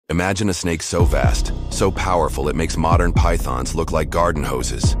Imagine a snake so vast, so powerful it makes modern pythons look like garden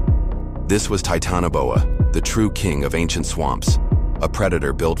hoses. This was Titanoboa, the true king of ancient swamps, a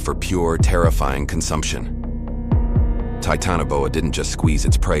predator built for pure, terrifying consumption. Titanoboa didn't just squeeze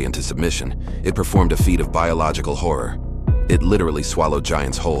its prey into submission, it performed a feat of biological horror. It literally swallowed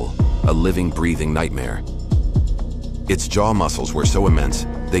giants whole, a living, breathing nightmare. Its jaw muscles were so immense,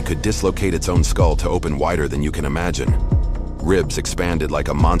 they could dislocate its own skull to open wider than you can imagine. Ribs expanded like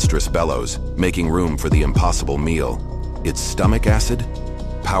a monstrous bellows, making room for the impossible meal. Its stomach acid?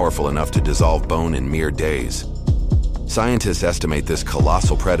 Powerful enough to dissolve bone in mere days. Scientists estimate this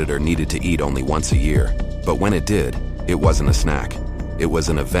colossal predator needed to eat only once a year, but when it did, it wasn't a snack. It was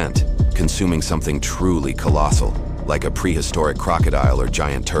an event, consuming something truly colossal, like a prehistoric crocodile or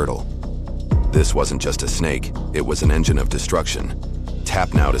giant turtle. This wasn't just a snake, it was an engine of destruction.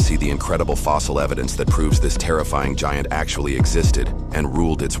 Tap now to see the incredible fossil evidence that proves this terrifying giant actually existed and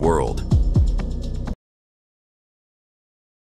ruled its world.